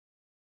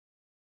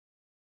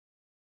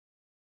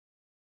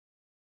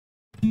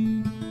Way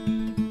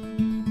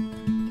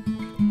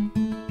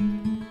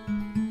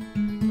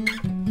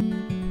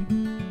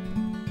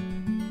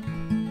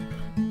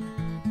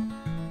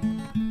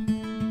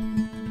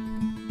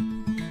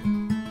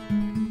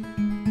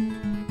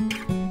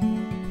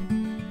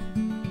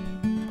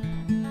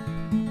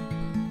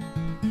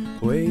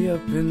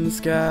up in the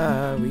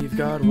sky, we've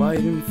got white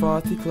and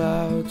frothy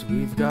clouds.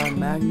 We've got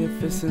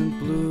magnificent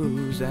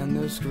blues, and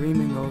they're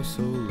screaming oh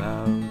so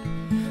loud.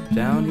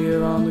 Down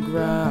here on the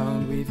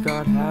ground, we've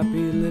got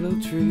happy little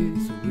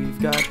trees.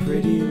 We've got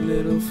pretty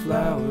little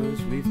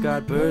flowers. We've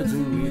got birds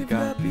and we've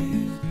got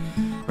bees.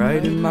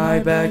 Right in my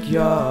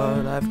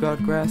backyard, I've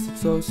got grass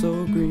that's oh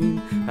so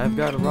green. I've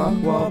got a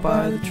rock wall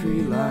by the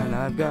tree line.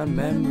 I've got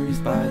memories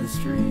by the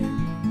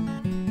stream.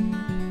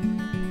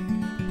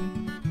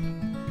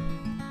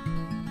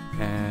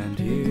 And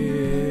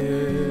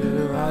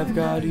here I've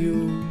got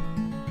you,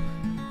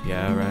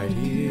 yeah, right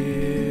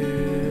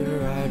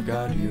here I've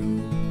got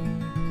you.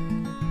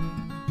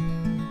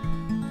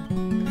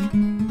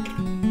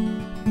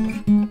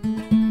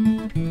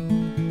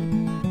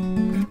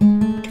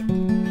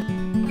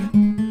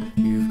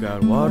 You've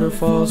got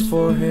waterfalls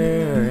for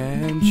hair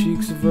and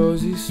cheeks of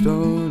rosy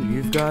stone.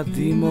 You've got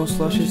the most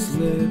luscious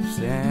lips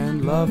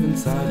and love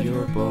inside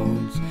your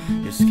bones.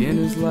 Your skin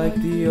is like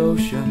the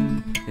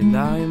ocean, and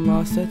I am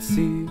lost at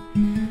sea.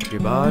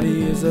 Your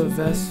body is a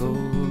vessel,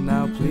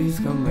 now please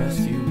come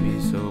rescue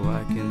me, so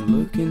I can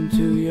look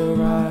into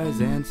your eyes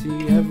and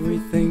see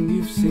everything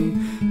you've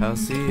seen. I'll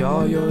see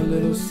all your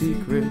little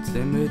secrets,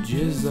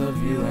 images of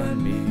you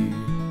and me.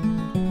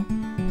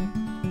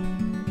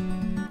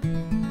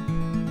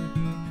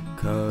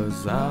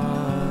 'Cause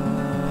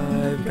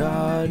I've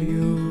got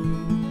you,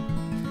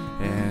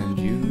 and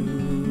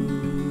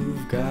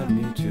you've got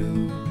me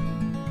too.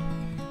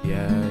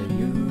 Yeah,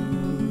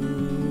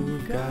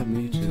 you've got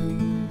me too.